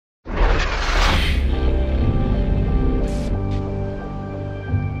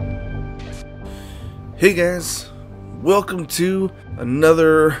Hey guys, welcome to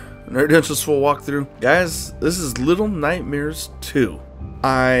another Nerdentials full walkthrough. Guys, this is Little Nightmares 2.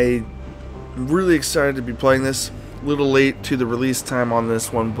 I'm really excited to be playing this. A little late to the release time on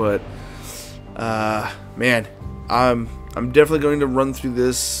this one, but man, I'm definitely going to run through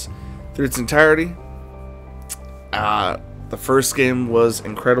this through its entirety. The first game was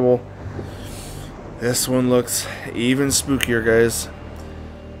incredible. This one looks even spookier, guys.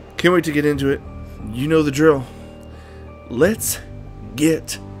 Can't wait to get into it. You know the drill. Let's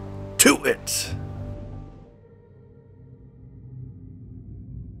get to it.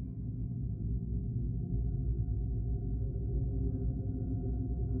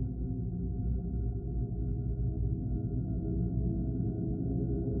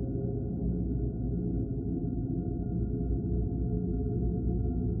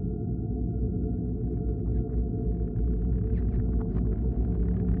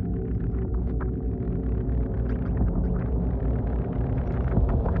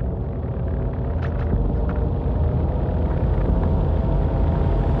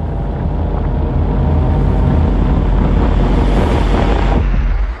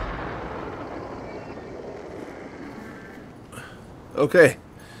 Okay.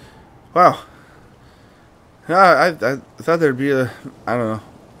 Wow. I thought there'd be I don't know,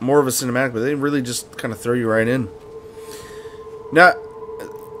 more of a cinematic, but they really just kind of throw you right in. Now,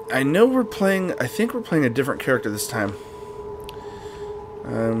 I know I think we're playing a different character this time.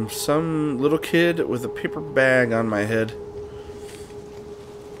 Some little kid with a paper bag on my head.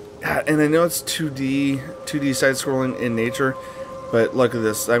 And I know it's 2D side-scrolling in nature, but look at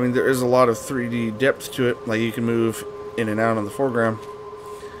this. I mean, there is a lot of 3D depth to it. Like, you can move in and out on the foreground.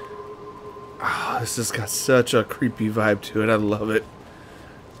 This has got such a creepy vibe to it. I love it.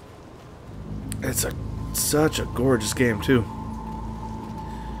 It's such a gorgeous game too.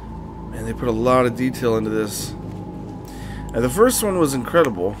 Man, they put a lot of detail into this. And the first one was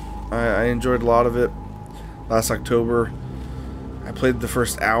incredible. I enjoyed a lot of it. Last October, I played the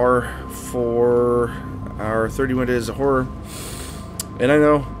first hour for our 31 Days of Horror. And I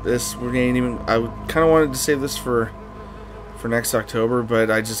know we ain't even. I kind of wanted to save this for next October,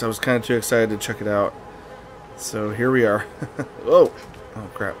 but I was kind of too excited to check it out. So here we are. Oh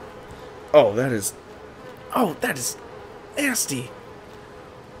crap. Oh, that is nasty.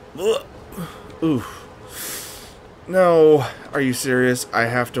 Ugh. Ooh. No, are you serious? I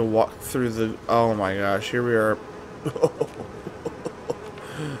have to walk through the. Oh my gosh, here we are.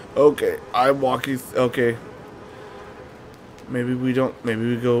 Okay, I'm walking. Okay. Maybe we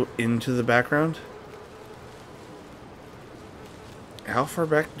go into the background. How far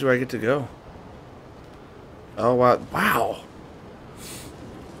back do I get to go? Oh, wow. Wow.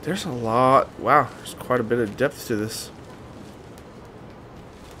 There's a lot. Wow. There's quite a bit of depth to this.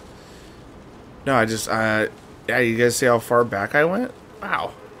 No, yeah, you guys see how far back I went?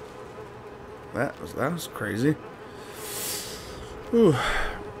 Wow. That was crazy. Whew.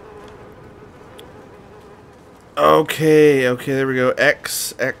 Okay, there we go.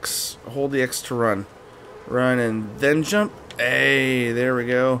 X. Hold the X to run. Run and then jump. Hey, there we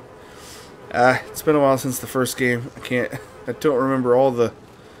go. It's been a while since the first game. I don't remember all the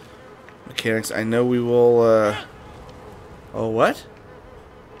mechanics. I know we will, Oh, what?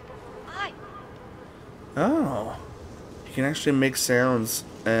 Hi. Oh. You can actually make sounds,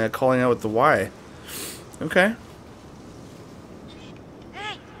 calling out with the Y. Okay.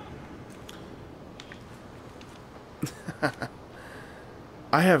 Hey.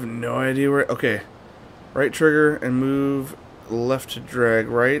 I have no idea where... Okay. Right trigger and move, left to drag,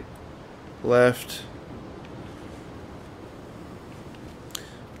 right, left.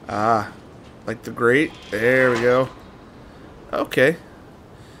 Like the grate. There we go. Okay.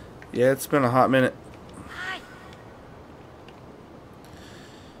 Yeah, it's been a hot minute.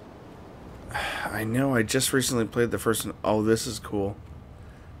 I know, I just recently played the first one. Oh, this is cool.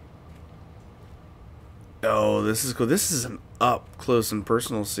 Oh, this is cool. This is an up close and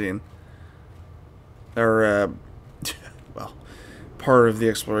personal scene. Or, well, part of the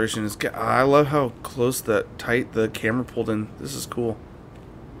exploration is... I love how tight the camera pulled in. This is cool.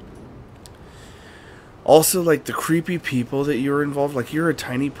 Also, like, the creepy people that you're involved... Like, you're a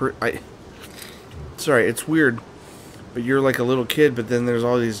tiny sorry, it's weird. But you're like a little kid, but then there's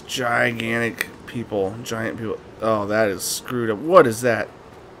all these gigantic people. Giant people. Oh, that is screwed up. What is that?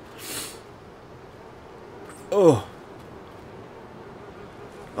 Oh.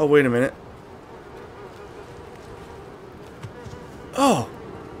 Oh, wait a minute. Oh!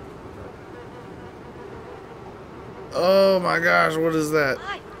 Oh my gosh, what is that?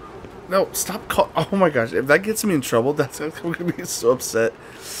 No, stop call. Oh my gosh, if that gets me in trouble, I'm gonna be so upset.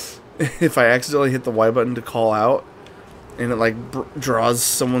 if I accidentally hit the Y button to call out and it like draws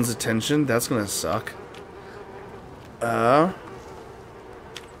someone's attention, that's gonna suck.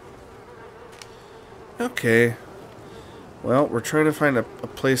 Okay. Well, we're trying to find a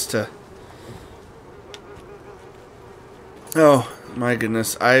place to... Oh, my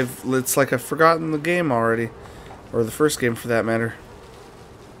goodness. It's like I've forgotten the game already. Or the first game, for that matter.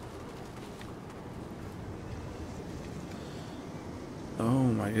 Oh,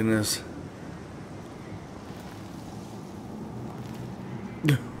 my goodness.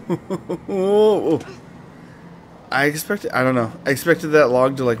 I don't know. I expected that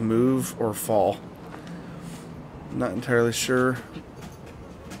log to, like, move or fall. Not entirely sure.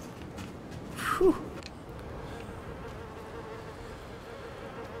 Whew.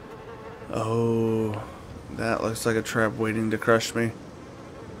 Oh, that looks like a trap waiting to crush me.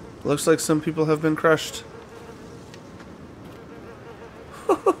 Looks like some people have been crushed.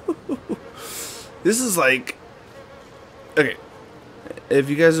 This is like... Okay. If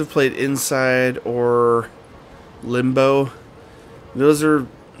you guys have played Inside or Limbo, those are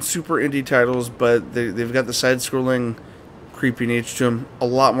super indie titles, but they've got the side-scrolling creepy nature to them. A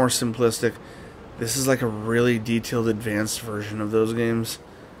lot more simplistic. This is like a really detailed, advanced version of those games.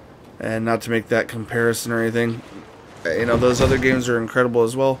 And not to make that comparison or anything, you know, those other games are incredible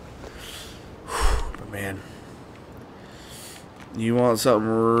as well. But man, you want something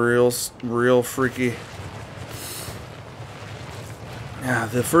real freaky. Yeah,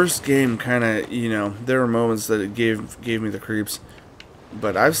 the first game kind of, you know, there were moments that it gave me the creeps.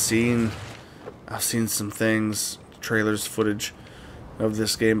 But I've seen some things, trailers, footage of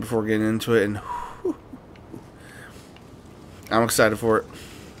this game before getting into it, and whew, I'm excited for it.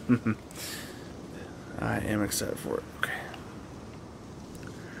 I am excited for it. Okay.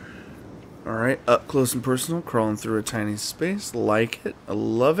 Alright, up close and personal, crawling through a tiny space. Like it. I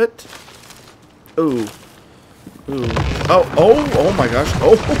love it. Ooh. Ooh. Oh my gosh.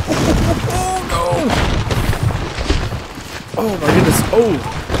 Oh, no. Oh my goodness. Oh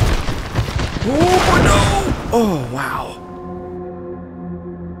no. Oh wow.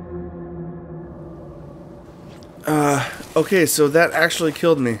 Okay, so that actually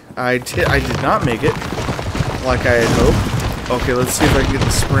killed me. I did not make it like I had hoped. Okay, let's see if I can get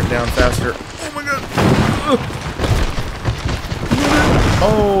the sprint down faster. Oh my god.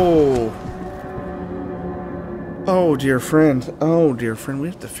 Oh. Oh dear friend. Oh dear friend, we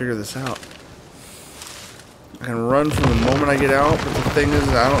have to figure this out. I can run from the moment I get out, but the thing is,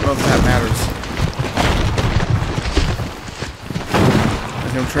 I don't know if that matters.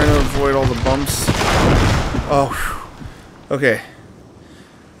 Like, I'm trying to avoid all the bumps. Oh, whew. Okay.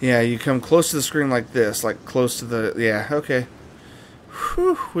 Yeah, you come close to the screen like this, like close to the... Yeah, okay.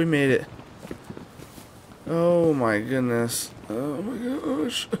 Whew, we made it. Oh my goodness. Oh my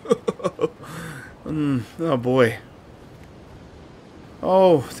gosh. Oh boy.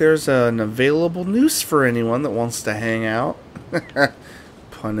 Oh, there's an available noose for anyone that wants to hang out.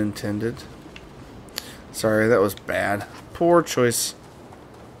 Pun intended. Sorry, that was bad. Poor choice.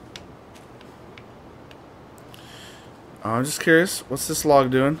 I'm just curious. What's this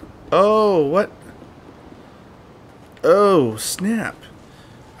log doing? Oh, what? Oh, snap.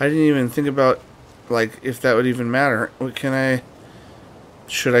 I didn't even think about, like, if that would even matter. What can I...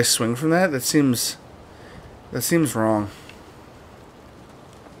 Should I swing from that? That seems wrong.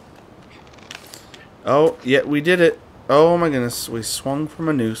 Oh, yeah, we did it. Oh my goodness, we swung from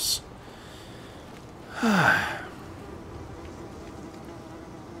a noose. Alright,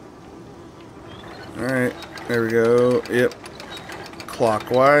 there we go. Yep.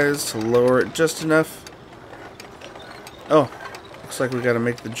 Clockwise to lower it just enough. Oh, looks like we gotta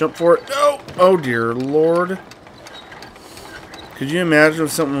make the jump for it. No! Oh dear lord. Could you imagine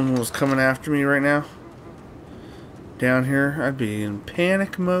if someone was coming after me right now? Down here, I'd be in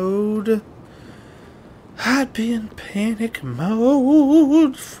panic mode. I'd be in panic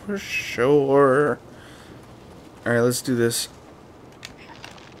mode for sure. Alright, let's do this.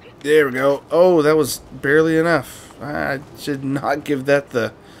 There we go. Oh, that was barely enough. I did not give that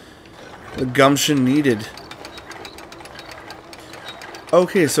the gumption needed.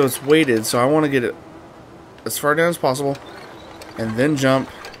 Okay, so it's weighted, so I want to get it as far down as possible. And then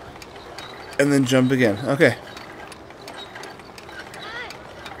jump. And then jump again. Okay.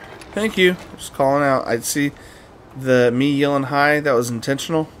 Thank you. Just calling out. I'd see me yelling hi. That was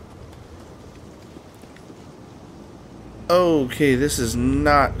intentional. Okay, this is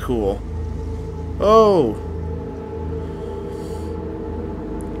not cool. Oh.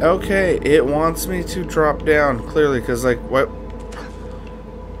 Okay, it wants me to drop down, clearly, because, like, what?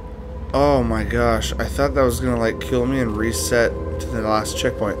 Oh my gosh, I thought that was gonna, like, kill me and reset to the last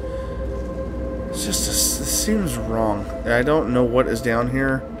checkpoint. It's just, this seems wrong. I don't know what is down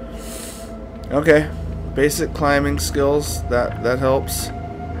here. Okay. Basic climbing skills. That helps.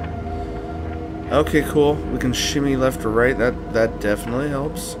 Okay, cool. We can shimmy left or right. That definitely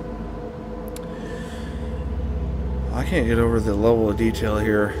helps. I can't get over the level of detail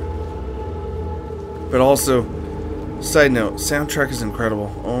here. But also, side note, soundtrack is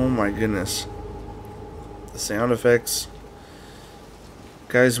incredible. Oh my goodness. The sound effects.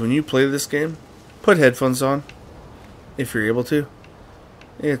 Guys, when you play this game, put headphones on. If you're able to.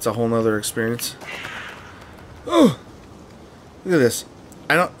 It's a whole nother experience. Oh! Look at this.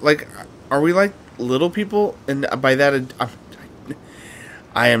 I don't, like, are we like little people? And by that,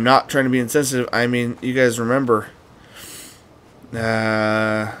 I am not trying to be insensitive. I mean, you guys remember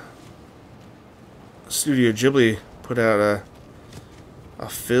Studio Ghibli put out a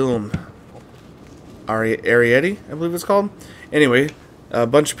film, Arrietty, I believe it's called. Anyway, a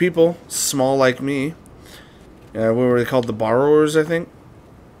bunch of people, small like me, what were they called? The borrowers, I think.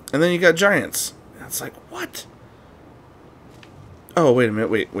 And then you got giants. And it's like, what? Oh, wait a minute.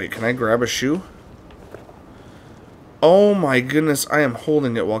 Wait. Can I grab a shoe? Oh my goodness, I am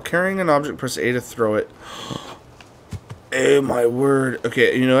holding it while carrying an object. Press A to throw it. Oh my word.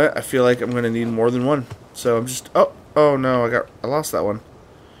 Okay, you know what? I feel like I'm gonna need more than one. So I'm just oh no, I lost that one.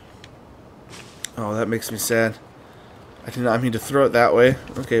 Oh, that makes me sad. I did not mean to throw it that way.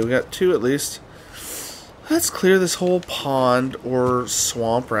 Okay, we got two at least. Let's clear this whole pond or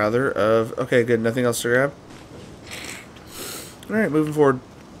swamp rather of okay, good, nothing else to grab. Alright, moving forward.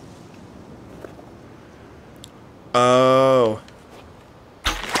 Oh.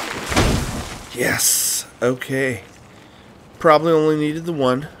 Yes. Okay. Probably only needed the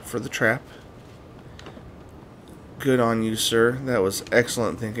one for the trap. Good on you, sir. That was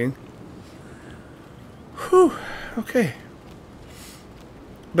excellent thinking. Whew. Okay.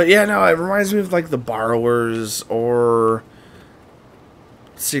 But yeah, no, it reminds me of like the Borrowers or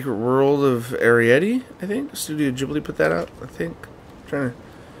Secret World of Arrietty, I think. Studio Ghibli put that out, I think. Trying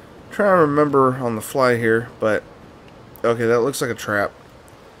to remember on the fly here, but okay, that looks like a trap.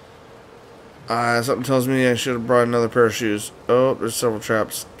 Something tells me I should have brought another pair of shoes. Oh, there's several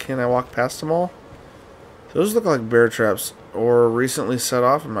traps. Can I walk past them all? Those look like bear traps. Or recently set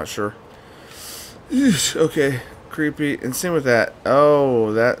off, I'm not sure. Eesh, okay, creepy. And same with that.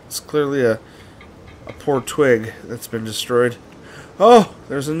 Oh, that's clearly a poor twig that's been destroyed. Oh,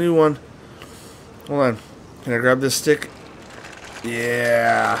 there's a new one. Hold on. Can I grab this stick?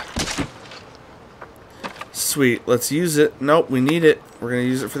 Yeah. Sweet. Let's use it. Nope, we need it. We're going to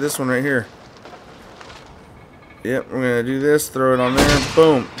use it for this one right here. Yep, we're going to do this. Throw it on there.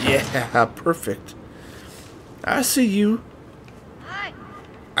 Boom. Yeah, perfect. I see you.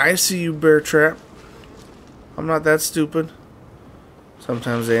 I see you, bear trap. I'm not that stupid.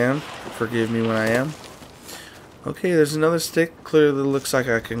 Sometimes I am. Forgive me when I am. Okay, there's another stick. Clearly looks like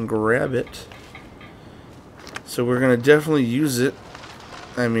I can grab it. So we're going to definitely use it.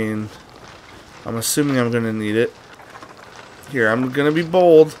 I mean, I'm assuming I'm going to need it. Here, I'm going to be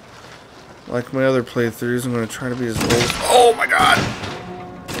bold. Like my other playthroughs, I'm going to try to be as bold. Oh my god!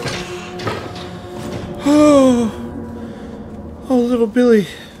 Oh, little Billy.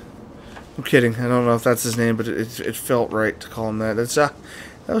 I'm kidding. I don't know if that's his name, but it felt right to call him that. It's that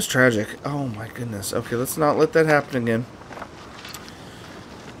was tragic. Oh my goodness. Okay, let's not let that happen again.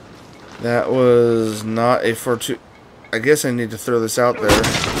 That was not a fortuit. I guess I need to throw this out there.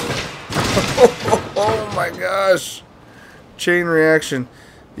 Oh my gosh. Chain reaction.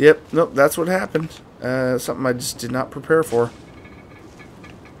 Yep, nope, that's what happened. Something I just did not prepare for.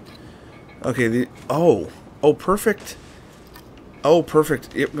 Okay, oh, perfect. Oh,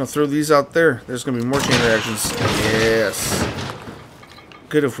 perfect. Yep, I'm going to throw these out there. There's going to be more chain reactions. Yes.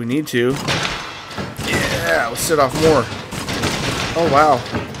 Good if we need to. Yeah, we'll set off more. Oh, wow.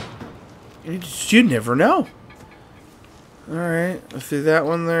 You never know. Alright, I threw that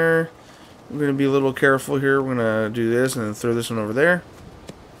one there. We're going to be a little careful here. We're going to do this and then throw this one over there.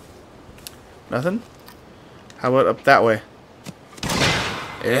 Nothing? How about up that way?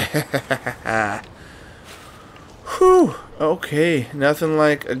 Yeah. Whew. Okay, nothing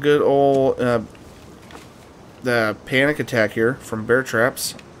like a good old the panic attack here from bear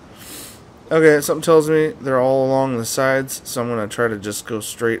traps. Okay, something tells me they're all along the sides, so I'm going to try to just go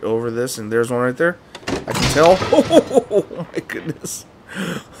straight over this, and there's one right there. I can tell. Oh my goodness.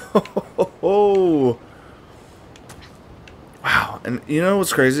 Oh. Wow, and you know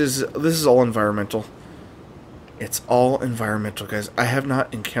what's crazy is this is all environmental. It's all environmental, guys. I have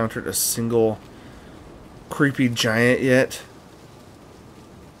not encountered a single creepy giant yet.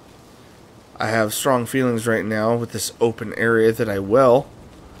 I have strong feelings right now with this open area that I will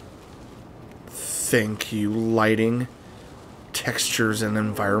Thank you, lighting, textures, and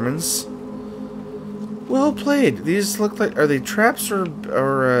environments. Well played. These look like... Are they traps or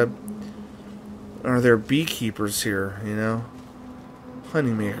are there beekeepers here, you know?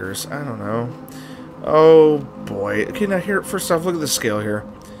 Honeymakers. I don't know. Oh, boy. Okay, now here, first off, look at the scale here.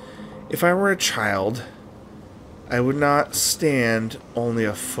 If I were a child, I would not stand only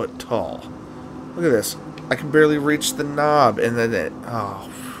a foot tall. Look at this. I can barely reach the knob, and then it... Oh.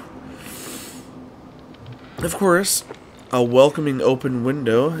 Of course, a welcoming open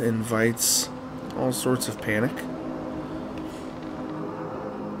window invites all sorts of panic.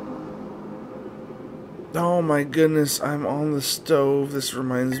 Oh my goodness, I'm on the stove. This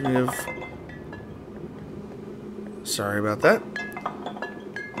reminds me of... Sorry about that.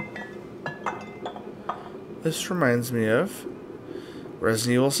 This reminds me of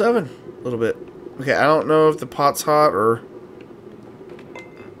Resident Evil 7 a little bit. Okay, I don't know if the pot's hot or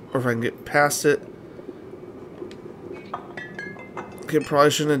if I can get past it. Okay,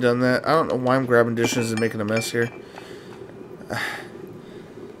 probably shouldn't have done that. I don't know why I'm grabbing dishes and making a mess here.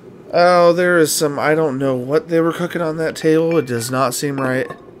 Oh, there is some... I don't know what they were cooking on that table. It does not seem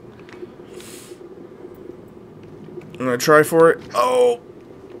right. I'm going to try for it. Oh!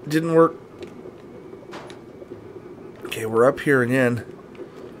 Didn't work. Okay, we're up here again.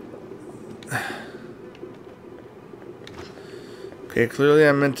 Okay, clearly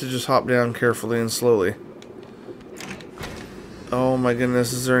I meant to just hop down carefully and slowly. Oh my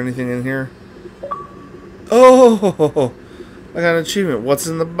goodness, is there anything in here? Oh! I got an achievement. What's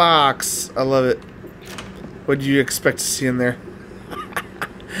in the box? I love it. What do you expect to see in there?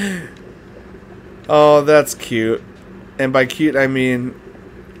 Oh, that's cute. And by cute, I mean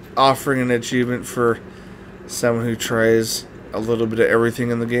offering an achievement for someone who tries a little bit of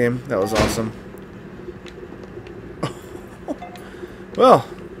everything in the game. That was awesome. Well,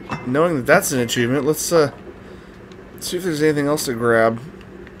 knowing that that's an achievement, let's see if there's anything else to grab.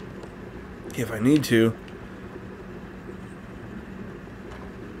 If I need to.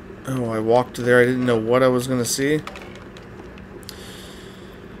 Oh, I walked there. I didn't know what I was going to see.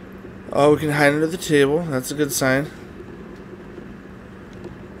 Oh, we can hide under the table. That's a good sign.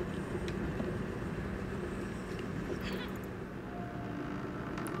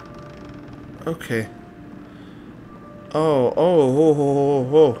 Okay.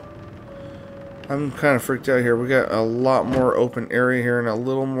 Oh. I'm kind of freaked out here. We got a lot more open area here and a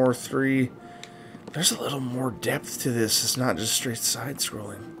little more There's a little more depth to this. It's not just straight side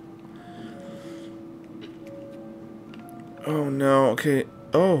scrolling. Oh no. Okay.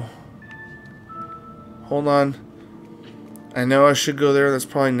 Oh. Hold on. I know I should go there. That's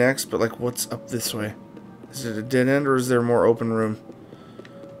probably next. But like, what's up this way? Is it a dead end or is there more open room?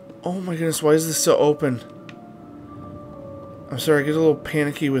 Oh my goodness. Why is this so open? I'm sorry, I get a little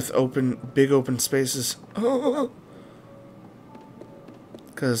panicky with big open spaces.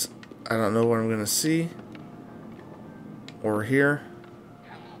 Because I don't know what I'm going to see. Or hear.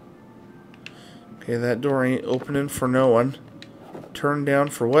 Okay, that door ain't opening for no one. Turn down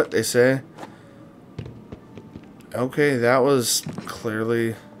for what, they say. Okay, that was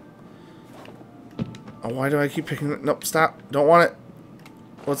clearly... Oh, why do I keep picking it? Nope, stop. Don't want it.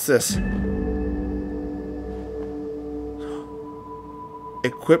 What's this?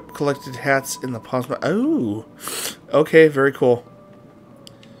 Equip collected hats in the plasma. Oh, okay, very cool.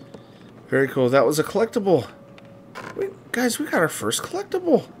 Very cool. That was a collectible. Wait, guys, we got our first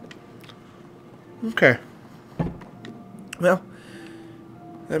collectible. Okay. Well,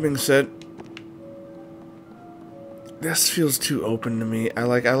 that being said, this feels too open to me. I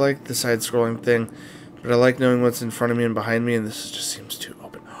like the side-scrolling thing, but I like knowing what's in front of me and behind me, and this just seems too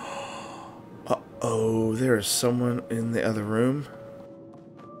open. Uh-oh, there is someone in the other room.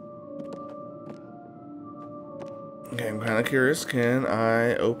 Okay, I'm kind of curious. Can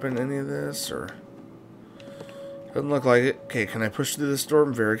I open any of this, or... Doesn't look like it. Okay, can I push through this door?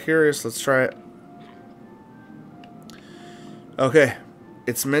 I'm very curious. Let's try it. Okay.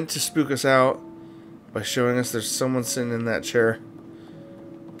 It's meant to spook us out by showing us there's someone sitting in that chair.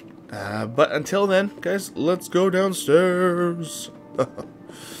 But until then, guys, let's go downstairs.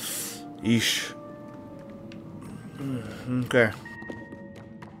 Yeesh. Okay.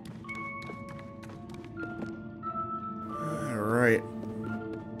 Alright.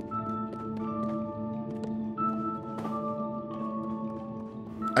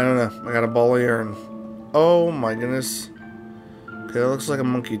 I don't know. I got a ball of yarn. Oh my goodness. Okay, that looks like a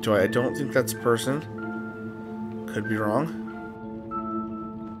monkey toy. I don't think that's a person. Could be wrong.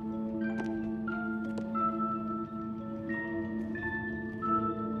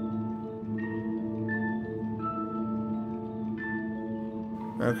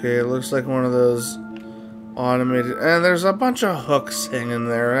 Okay, it looks like one of those automated... And there's a bunch of hooks hanging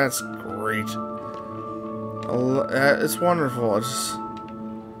there. That's great. It's wonderful. It's just...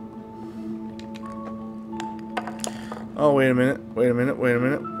 Oh, wait a minute. Wait a minute. Wait a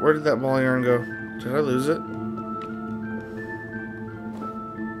minute. Where did that ball of yarn go? Did I lose it?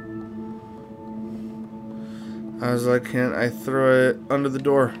 I was like, can't I throw it under the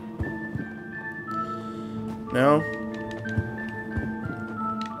door? No?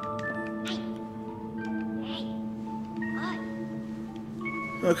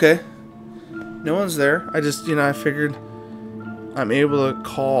 Okay. No one's there. I just, I figured I'm able to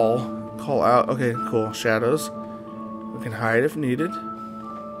call out. Okay, cool. Shadows. We can hide if needed.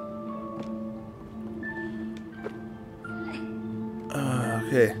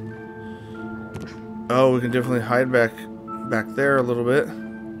 Okay. Oh, we can definitely hide back there a little bit.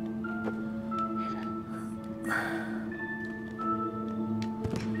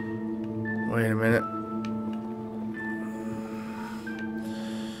 Wait a minute.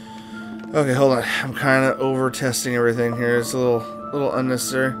 Okay, hold on. I'm kind of over testing everything here. It's a little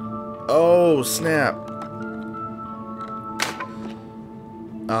unnecessary. Oh, snap.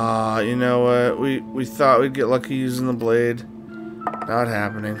 You know what? We thought we'd get lucky using the blade. Not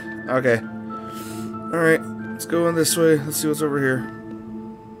happening. Okay. Alright, let's go in this way. Let's see what's over here.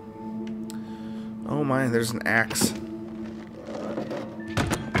 Oh my, there's an axe.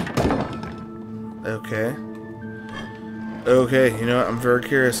 Okay. Okay, you know what? I'm very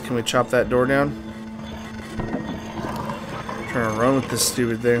curious. Can we chop that door down? I'm trying to run with this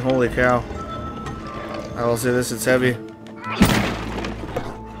stupid thing. Holy cow. I will say this, it's heavy.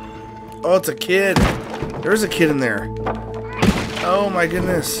 Oh, it's a kid. There's a kid in there. Oh my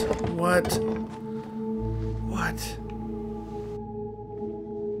goodness. What? What?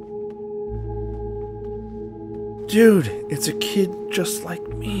 Dude, it's a kid just like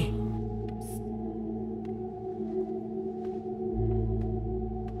me.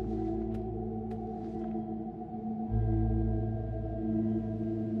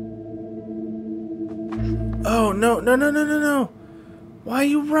 Oh, no, no, no, no, no, no. Why are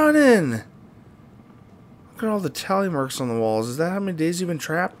you running? Look at all the tally marks on the walls. Is that how many days you've been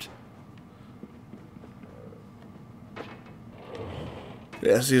trapped?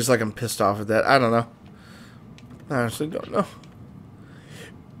 Yeah, seems like I'm pissed off at that. I don't know. I honestly don't know.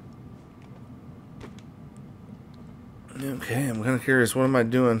 Okay, I'm kind of curious. What am I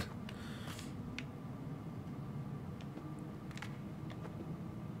doing?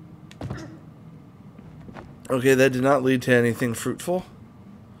 Okay, that did not lead to anything fruitful.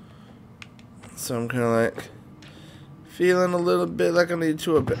 So I'm kind of like feeling a little bit like I need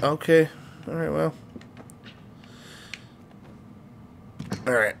to a bit. Okay, all right, well,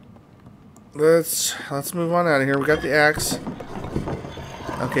 all right. Let's move on out of here. We got the axe.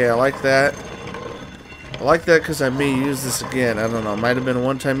 Okay, I like that. I like that because I may use this again. I don't know. It might have been a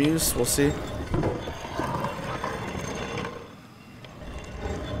one-time use. We'll see.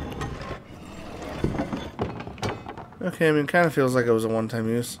 Okay, I mean, it kind of feels like it was a one-time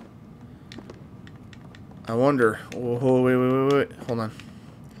use. I wonder. Oh, wait. Hold on.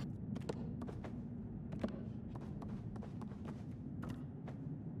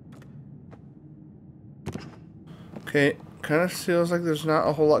 Okay, kind of feels like there's not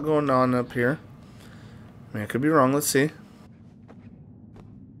a whole lot going on up here. I mean, I could be wrong. Let's see.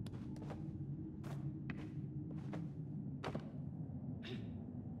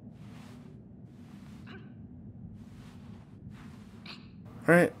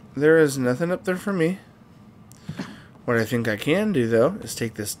 Alright, there is nothing up there for me. What I think I can do, though, is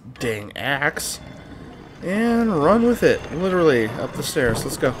take this dang axe and run with it. Literally, up the stairs.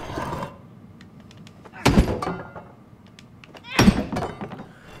 Let's go.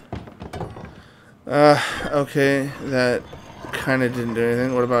 Okay, that kind of didn't do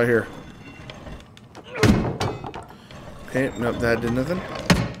anything. What about here? Okay, nope, that did nothing.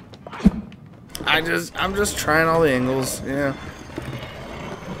 I'm just trying all the angles, yeah.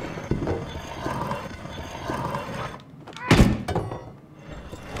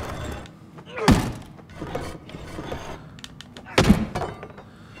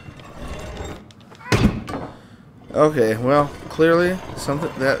 Okay, well, clearly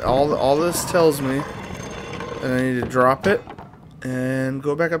something that all this tells me that I need to drop it and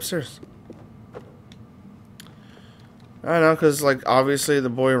go back upstairs. I don't know, because like obviously the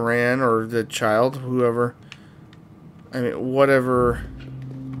boy ran, or the child, whoever. I mean, whatever.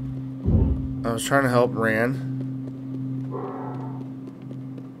 I was trying to help ran.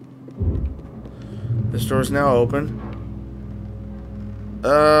 This door's now open.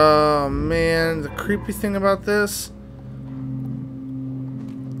 Oh man, the creepy thing about this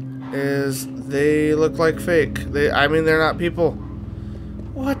is they look like fake. I mean, they're not people.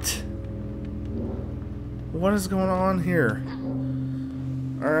 What? What is going on here?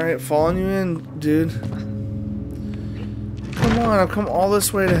 Alright, following you in, dude. Come on, I've come all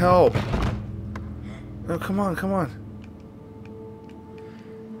this way to help. No, come on, come on.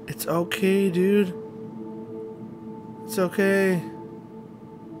 It's okay, dude. It's okay.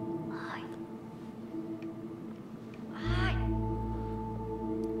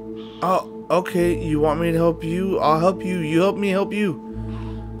 Oh, okay, you want me to help you? I'll help you. You help me help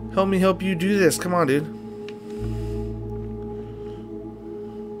you. Help me help you do this. Come on, dude.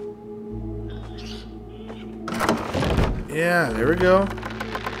 Yeah, there we go.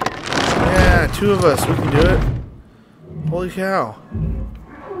 Yeah, 2 of us. We can do it. Holy cow.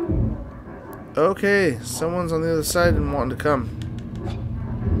 Okay, someone's on the other side and wanting to come.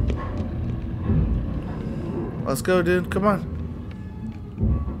 Let's go, dude. Come on.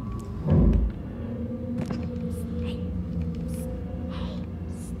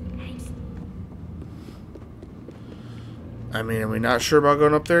 I mean, are we not sure about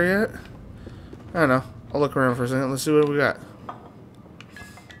going up there yet? I don't know. I'll look around for a second. Let's see what we got.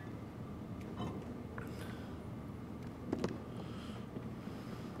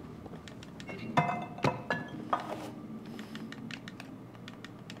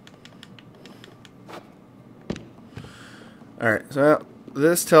 Alright, so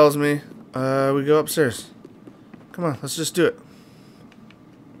this tells me we go upstairs. Come on, let's just do it.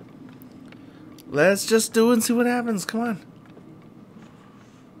 Let's just do it and see what happens. Come on.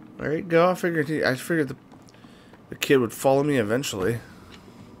 There you go. I figured the kid would follow me eventually.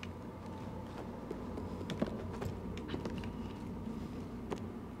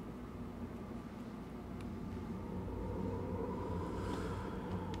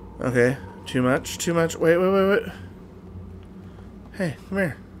 Okay, too much, too much. Wait, wait, wait, wait. Hey, come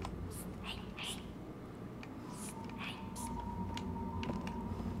here.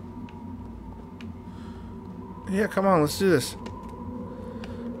 Yeah, come on, let's do this.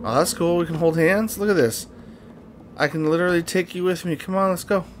 Oh, that's cool. We can hold hands. Look at this. I can literally take you with me. Come on, let's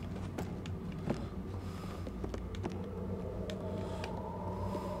go.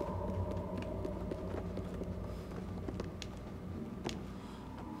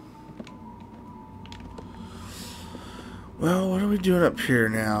 Well, what are we doing up here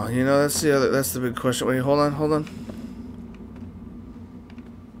now? You know, that's the big question. Wait, hold on, hold on.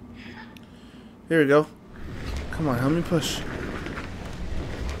 Here we go. Come on, help me push.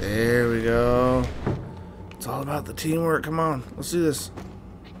 There we go. It's all about the teamwork. Come on, let's do this.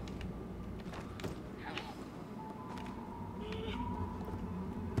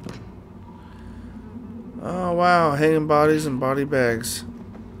 Oh, wow. Hanging bodies and body bags.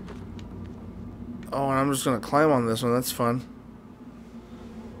 Oh, and I'm just going to climb on this one. That's fun.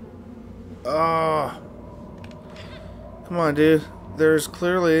 Oh. Come on, dude. There's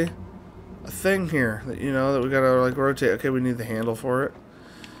clearly a thing here that, you know, that we got to, like, rotate. Okay, we need the handle for it.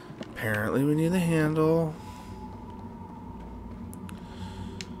 Apparently, we need the handle.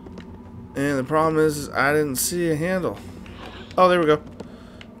 And the problem is I didn't see a handle. Oh, there we go.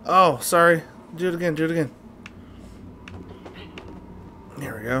 Oh, sorry. Do it again, do it again.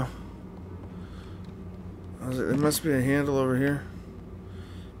 There we go. There must be a handle over here.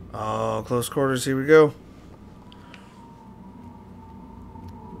 Oh, close quarters, here we go.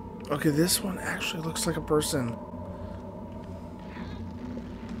 Okay, this one actually looks like a person.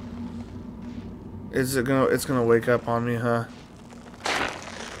 It's gonna wake up on me, huh?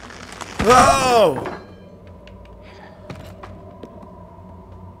 Whoa!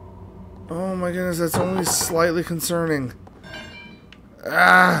 Oh my goodness, that's only slightly concerning.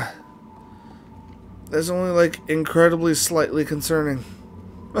 Ah! That's only like incredibly slightly concerning.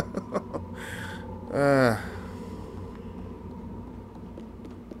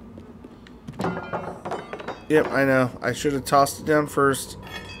 Yep, I know. I should have tossed it down first,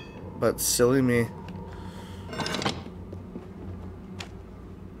 but silly me.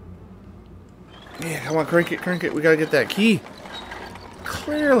 Yeah, come on, crank it, crank it. We gotta get that key.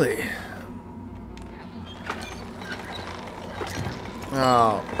 Clearly.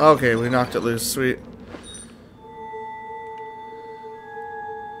 Oh, okay, we knocked it loose. Sweet.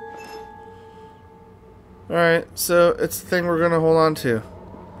 Alright, so it's the thing we're gonna hold on to.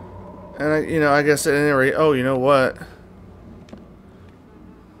 And I guess at any rate, oh, you know what?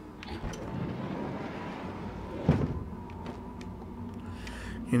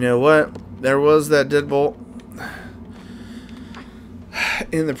 You know what? There was that deadbolt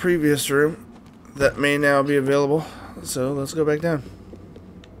in the previous room that may now be available. So let's go back down.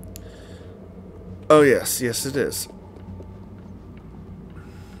 Oh yes, yes it is.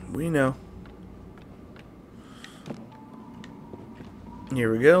 We know.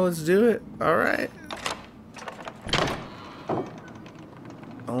 Here we go. Let's do it. All right.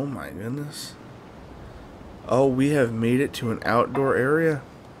 Oh my goodness. Oh, we have made it to an outdoor area.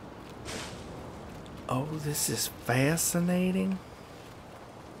 Oh, this is fascinating.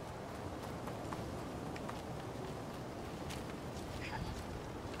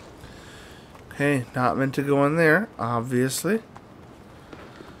 Okay, not meant to go in there, obviously.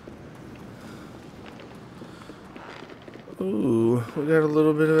 Ooh, we got a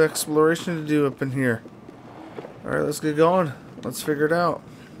little bit of exploration to do up in here. Alright, let's get going. Let's figure it out.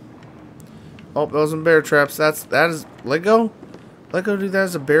 Oh, those are bear traps. That is, let go. Let go, dude. That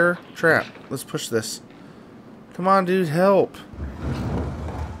is a bear trap. Let's push this. Come on, dude, help.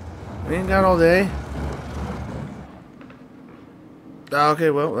 We ain't got all day. Okay,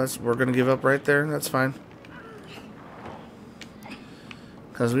 well, we're gonna give up right there. That's fine.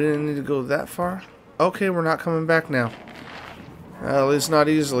 Because we didn't need to go that far. Okay, we're not coming back now. At least not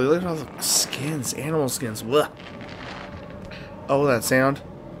easily. Look at all the skins, animal skins. Blech. Oh, that sound.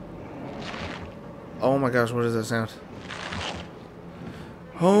 Oh my gosh, what is that sound?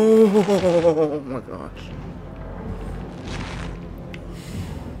 Oh my gosh.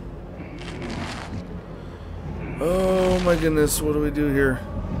 Oh my goodness, what do we do here?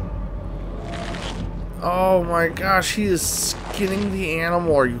 Oh my gosh, he is skinning the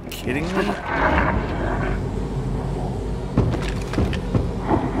animal. Are you kidding me?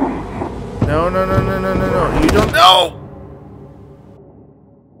 No, no, no, no, no, no, no. You don't know!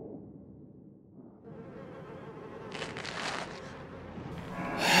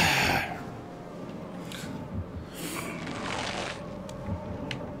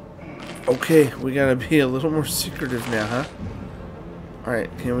 Okay, we gotta be a little more secretive now, huh? Alright,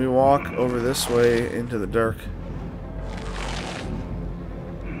 can we walk over this way into the dark?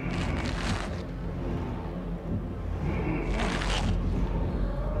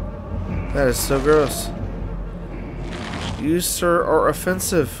 That is so gross. You, sir, are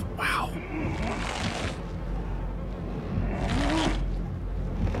offensive. Wow.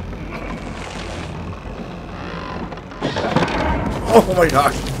 Oh my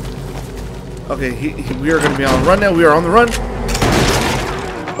gosh. Okay, we are going to be on the run now. We are on the run.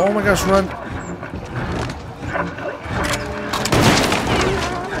 Oh my gosh, run.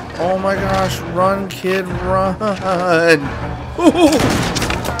 Oh my gosh, run, kid, run. Ooh.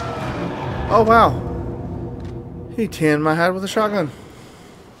 Oh wow. He tanned my head with a shotgun.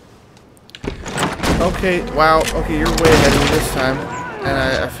 Okay, wow. Okay, you're way ahead of me this time. And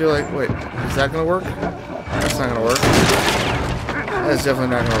I feel like, wait, is that going to work? That's not going to work. That is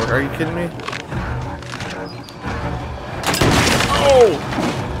definitely not going to work. Are you kidding me? Oh!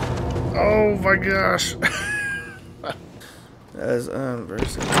 Oh my gosh. That is very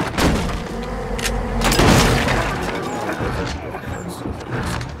simple.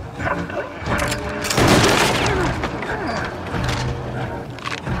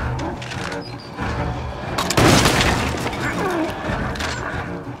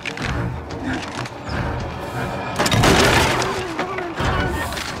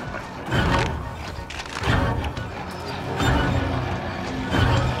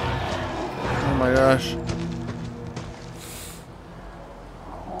 Oh my gosh.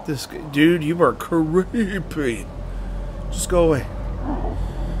 This dude, you are creepy. Just go away.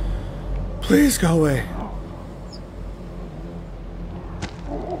 Please go away.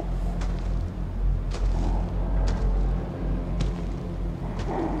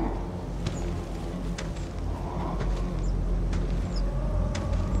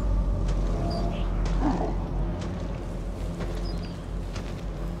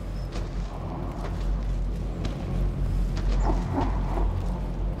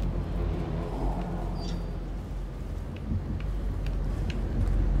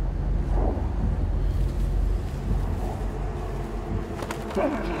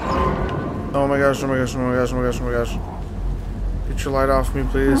 Oh my gosh, oh my gosh, oh my gosh, oh my gosh, oh my gosh. Get your light off me,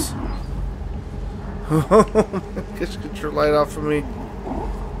 please. Get your light off of me.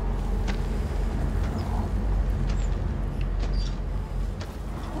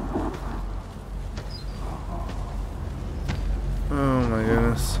 Oh my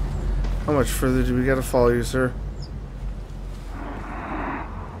goodness. How much further do we gotta follow you, sir?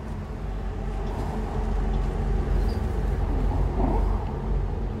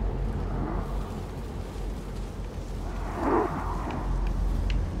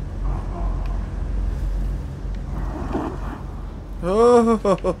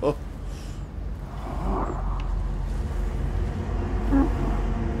 Oh.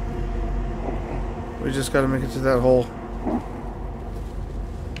 We just gotta make it to that hole.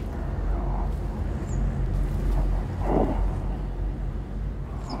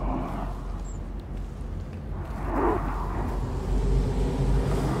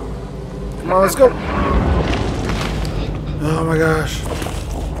 Come on, let's go. Oh my gosh.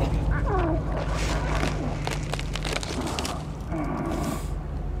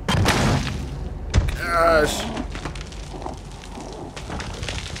 Gosh.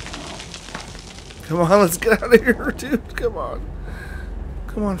 Come on, let's get out of here, dude. Come on.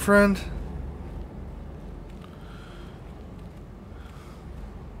 Come on, friend.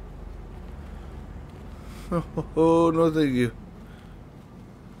 Oh, no thank you.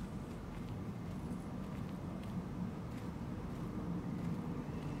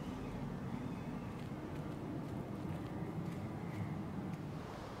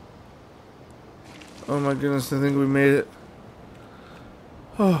 Oh my goodness, I think we made it.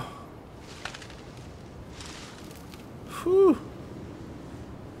 Oh. Whew.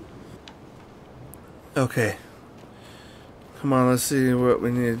 Okay. Come on, let's see what we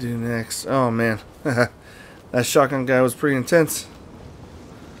need to do next. Oh man. That shotgun guy was pretty intense.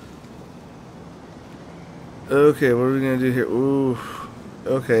 Okay, what are we gonna do here? Ooh.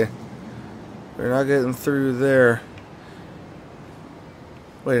 Okay. We're not getting through there.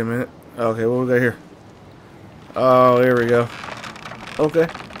 Wait a minute. Okay, what we got here? Oh, here we go. Okay.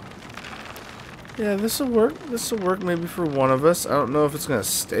 Yeah, this will work. This will work maybe for one of us. I don't know if it's gonna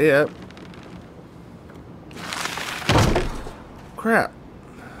stay up. Crap.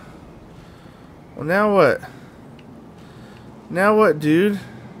 Well, now what? Now what, dude?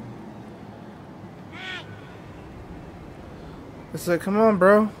 It's like, come on,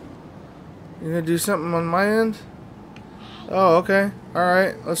 bro. You gonna do something on my end? Oh, okay.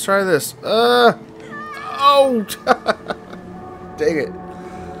 Alright, let's try this. Oh! Dang it.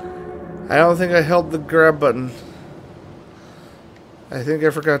 I don't think I held the grab button. I think I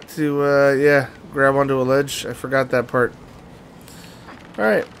forgot to, yeah, grab onto a ledge. I forgot that part.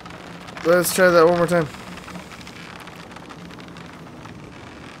 Alright. Let's try that one more time.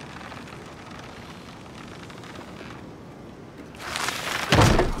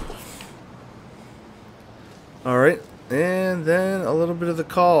 Alright. And then a little bit of the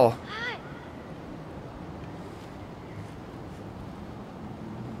call.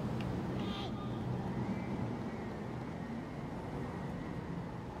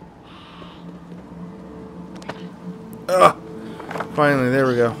 Ugh. Finally, there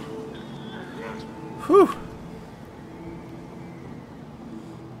we go. Whew.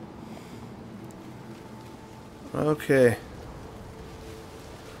 Okay.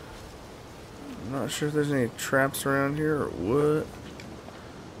 I'm not sure if there's any traps around here or what.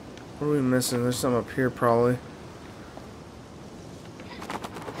 What are we missing? There's some up here probably.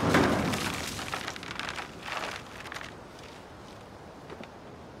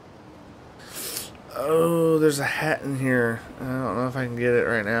 Oh, there's a hat in here. I don't know if I can get it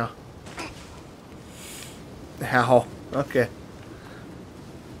right now. Ow. Okay.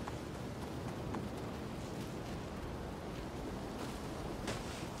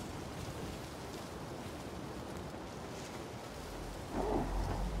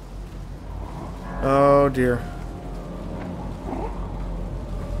 Oh dear.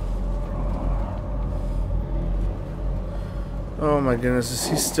 Oh my goodness, is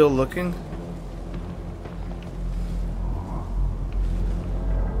he still looking?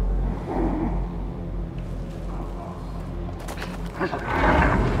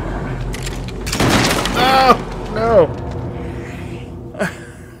 Oh no!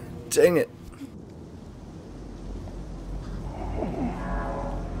 Dang it.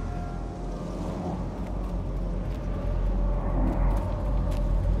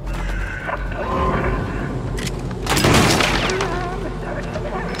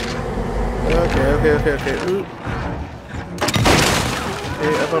 Okay. Ooh.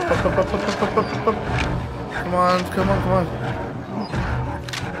 Okay, up. Come on.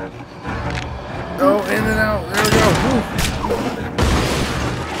 Go in and out. There we go.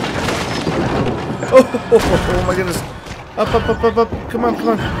 Oh my goodness. Up. Come on. No,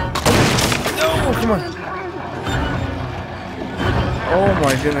 come on. Oh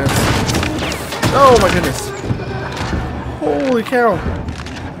my goodness. Oh my goodness. Holy cow.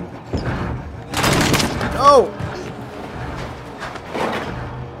 Oh!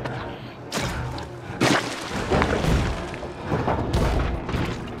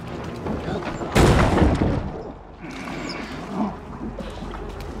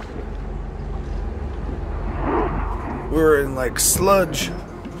 We're in like sludge.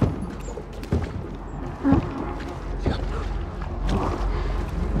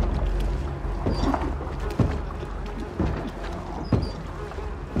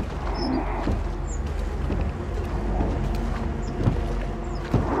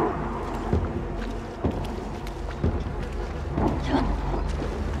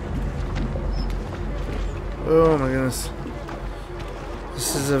 Oh my goodness.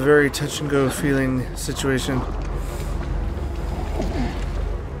 This is a very touch and go feeling situation.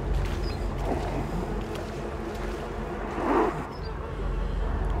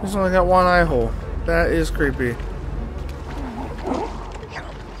 He's only got one eye hole. That is creepy.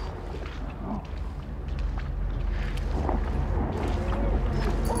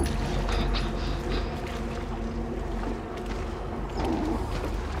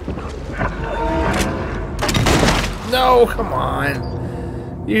 No, come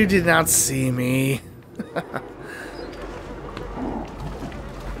on. You did not see me.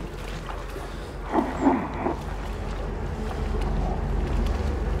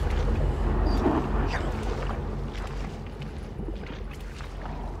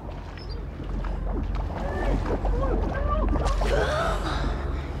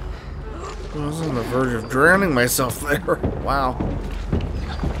 I was on the verge of drowning myself there. Wow.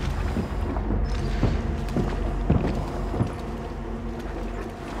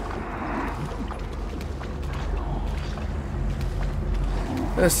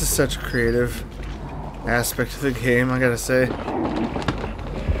 This is such a creative aspect of the game, I gotta say.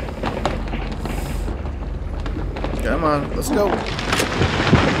 Come on, let's go.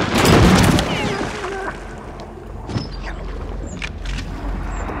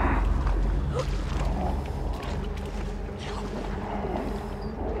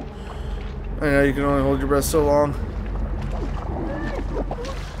 I know you can only hold your breath so long.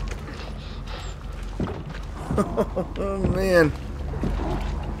 Oh man.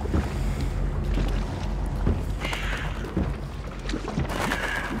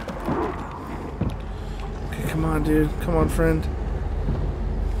 Okay, come on, dude. Come on, friend.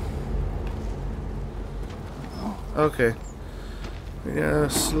 Okay. We gotta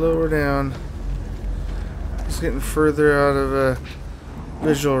slow her down. It's getting further out of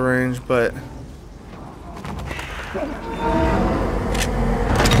visual range, but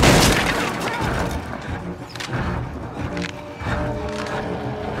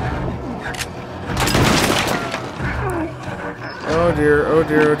oh dear, oh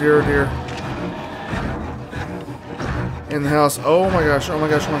dear, oh dear, oh dear. In the house. Oh my gosh, oh my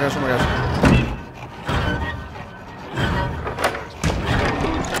gosh, oh my gosh, oh my gosh.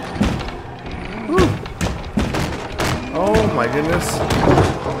 Oh my goodness.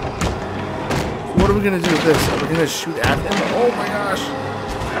 What are we gonna do with this? Are we gonna shoot at him? Oh my gosh.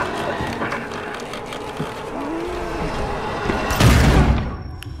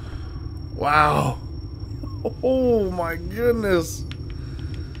 Wow. Oh my goodness.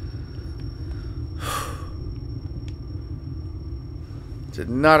 Did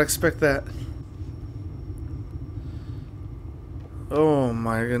not expect that. Oh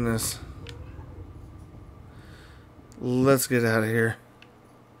my goodness. Let's get out of here.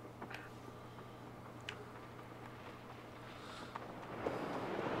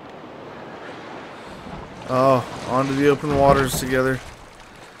 Oh, onto the open waters together.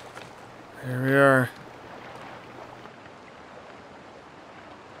 Here we are.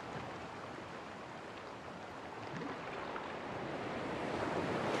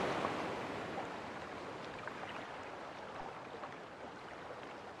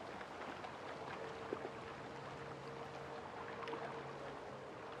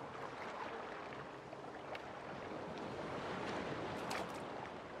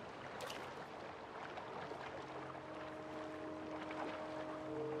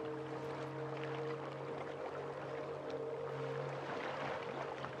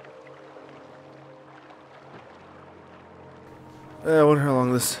 I wonder how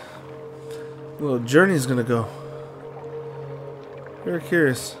long this little journey is gonna go. Very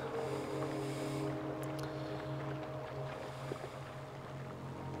curious.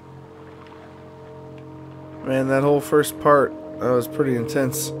 Man, that whole first part, that was pretty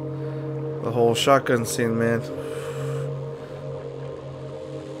intense. The whole shotgun scene, man.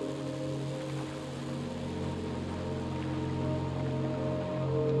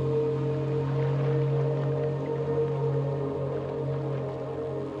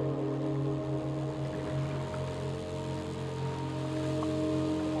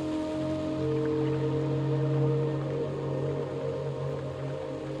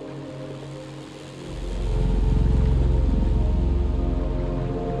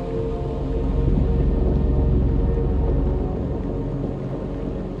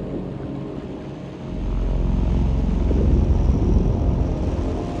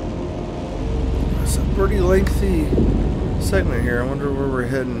 Pretty lengthy segment here. I wonder where we're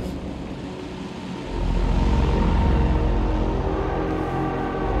heading.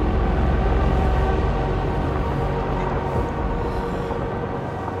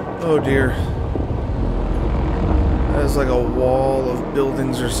 Oh dear. There's like a wall of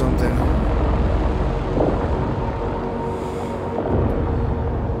buildings or something.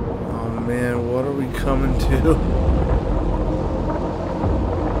 Oh man, what are we coming to?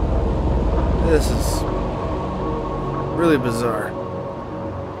 This is really bizarre.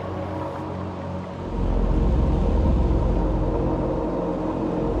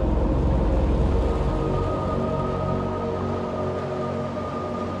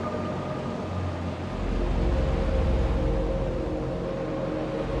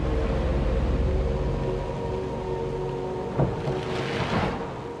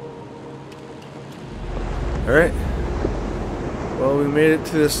 Alright. Well, we made it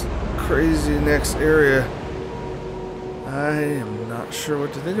to this crazy next area. I am not sure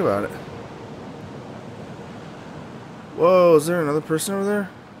what to think about it. Whoa, is there another person over there?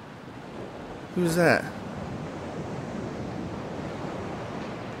 Who's that?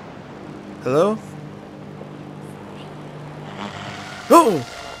 Hello? Oh!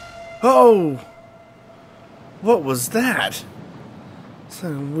 Oh! What was that? It's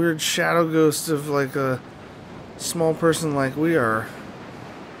like a weird shadow ghost of like a small person like we are.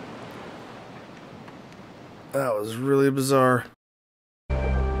 That was really bizarre.